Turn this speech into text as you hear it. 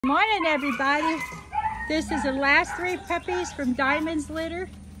Morning, everybody. This is the last 3 puppies from Diamond's litter.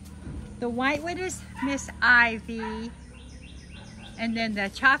 The white one is Miss Ivy, and then the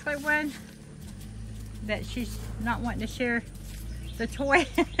chocolate one that she's not wanting to share the toy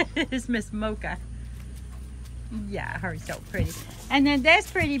is Miss Mocha. Yeah, her so pretty. And then this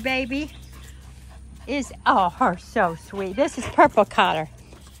pretty baby is, oh, her so sweet. This is Purple Collar.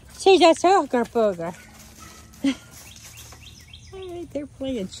 She's a sugar booger. They're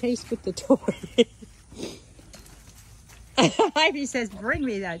playing chase with the toy. Ivy says, bring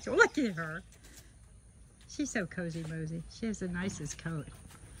me that toy. Look at her. She's so cozy mosey. She has the nicest coat.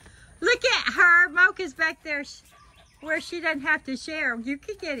 Look at her. Mocha's back there where she doesn't have to share. You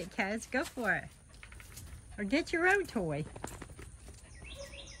can get it, Kaz. Go for it. Or get your own toy.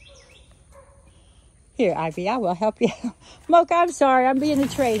 Here, Ivy, I will help you. Mocha, I'm sorry. I'm being a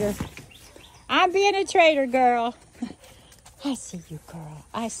traitor. I'm being a traitor, girl. I see you, girl.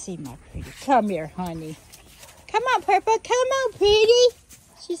 I see my pretty. Come here, honey. Come on, Purple. Come on, pretty.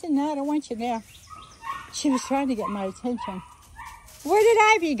 She said, no, I don't want you now. She was trying to get my attention. Where did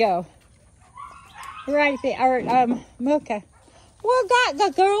Ivy go? Right there. Or, Mocha. Well, got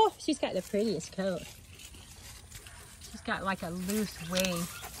the girl. She's got the prettiest coat. She's got like a loose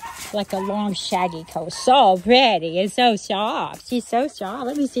wave. Like a long, shaggy coat. So pretty and so soft. She's so soft.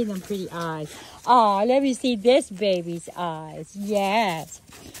 Let me see them pretty eyes. Oh, let me see this baby's eyes. Yes.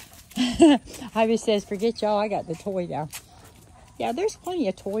 Ivy says, forget y'all. I got the toy now. Yeah, there's plenty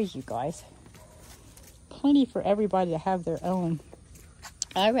of toys, you guys. Plenty for everybody to have their own.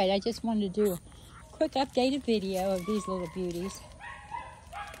 All right, I just wanted to do a quick updated video of these little beauties.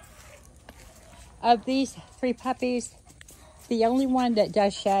 Of these 3 puppies, the only one that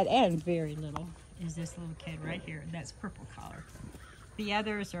does shed, and very little, is this little kid right here. That's Purple Collar. The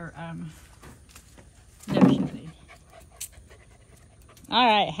others are no shedding. All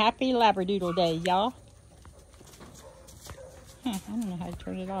right, happy Labradoodle Day, y'all. I don't know how to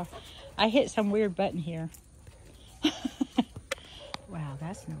turn it off. I hit some weird button here. Wow,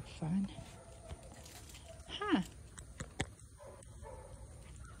 that's no fun. Huh.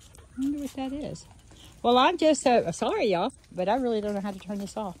 I wonder what that is. Well, I'm just sorry, y'all, but I really don't know how to turn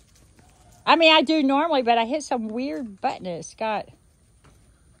this off. I mean, I do normally, but I hit some weird button. It's got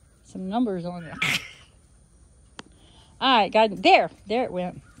some numbers on it. All right, got there it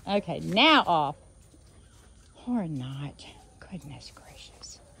went. Okay, now off. Or not. Goodness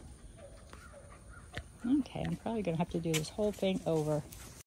gracious. Okay, I'm probably going to have to do this whole thing over.